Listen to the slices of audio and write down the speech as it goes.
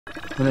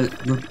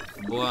Nu.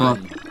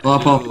 One,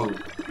 Pala.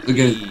 two,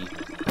 Gerai. three.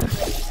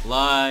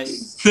 Fly.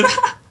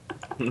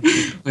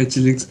 Ai,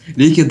 čia liks.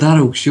 Reikia dar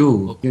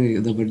aukščiau.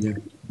 Gerai, dabar ne.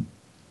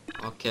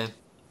 Okay.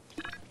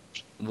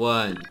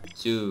 1,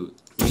 2,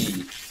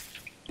 3.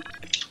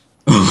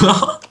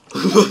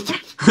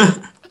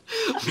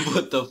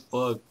 What the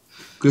fuck?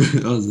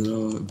 O,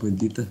 здорово,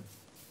 бандита.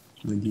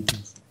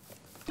 Бандитins.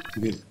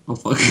 Gerai. O,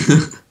 fuck.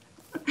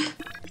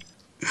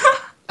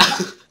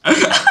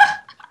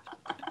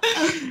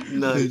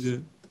 Nice.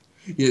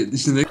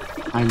 Žinai.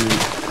 Ai, ne.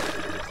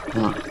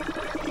 Na.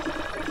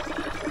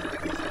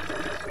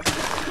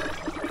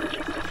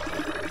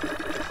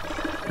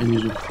 Ai,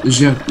 nežinau.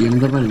 Žiūrėk, jam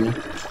dabar, ne?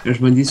 Ir aš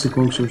bandysiu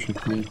kuo aukščiau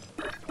šokinėti.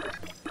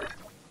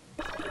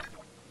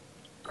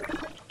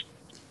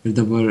 Ir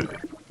dabar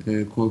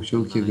kuo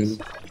aukščiau kiek galiu.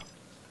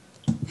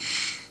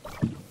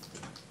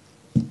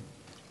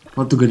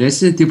 O tu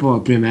galėsi, tipo,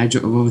 prie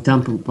medžio, o ten,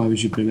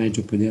 pavyzdžiui, prie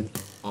medžio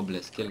padėti. O,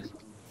 blės, kelis.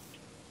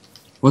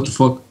 What the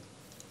fuck?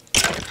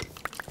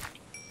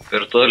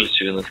 Per toli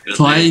čia vienas kritai.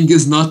 Flying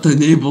is not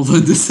enabled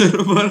on this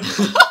server.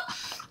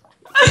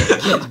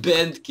 Get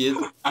bent, kid.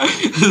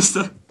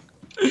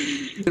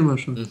 Ir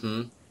mašau.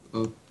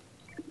 O.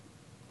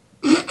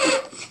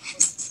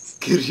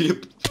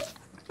 Krip.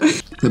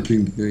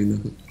 Aplink eina.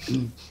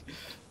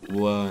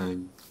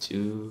 1,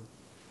 2,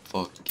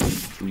 fucking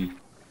 3.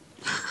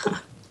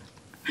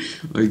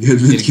 O,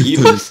 gerbint Ir kaip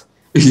gyvas?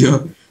 tolis. Jo,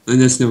 nu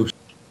nes neuž.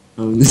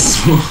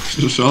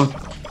 Šok.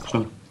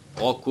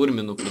 O,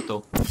 kurmi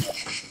nukritau.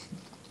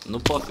 Nu,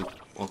 pofik.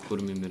 O,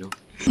 kurmi miriau.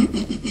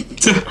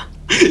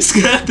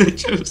 Skrenda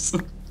čia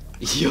visų.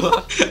 Jo.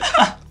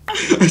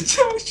 O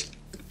čia.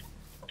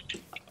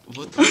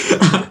 What?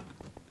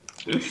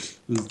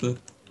 Vis dar.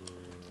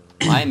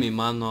 Laimiai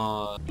mano...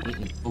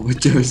 O, va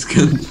čia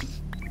skrenda.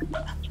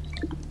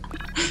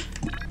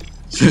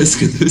 Čia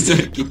skrenda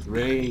visai. It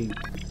rain.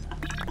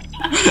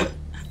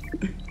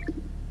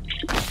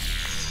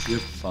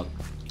 Yep. Fuck.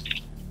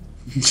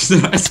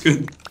 Čia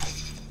skrenda.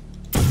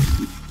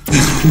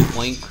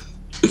 Oink.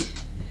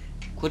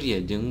 Kur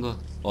jie dingo?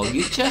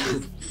 Ogi čia?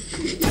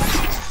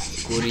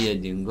 Kur jie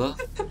dingo?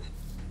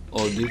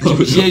 Ogi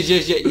čia.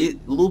 Žie, į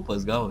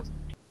lūpas gavos.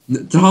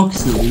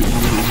 Traukisi.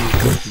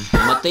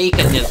 Matai,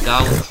 kad nes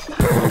gavos.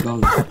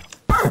 Gauna.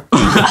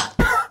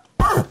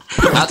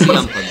 Ką tu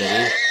jam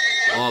padarai?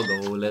 O,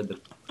 gavau ledrą.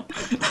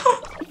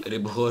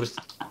 Ribhorst.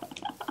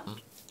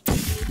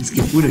 Jis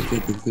kaip pūrė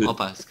kietą turi.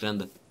 Opa,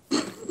 skrenda.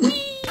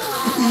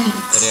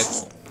 Rekt.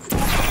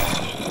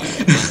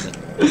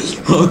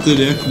 O,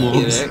 turėk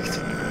moks. Rekt.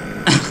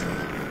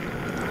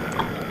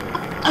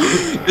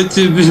 Bet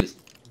čia biš.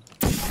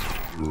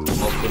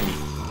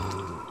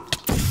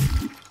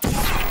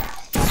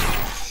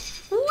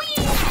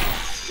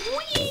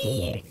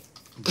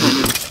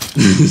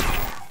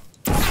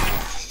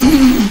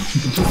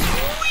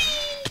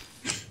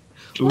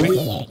 O,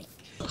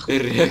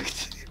 kur?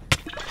 Rekt.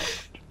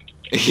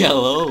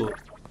 Hello.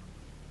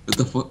 What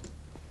the fuck?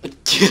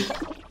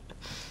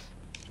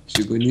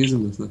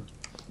 Šigonizmas, na.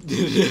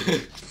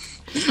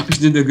 Aš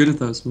negaliu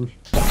tavęs muš.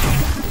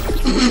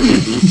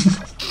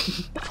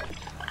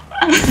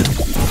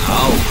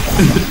 Au.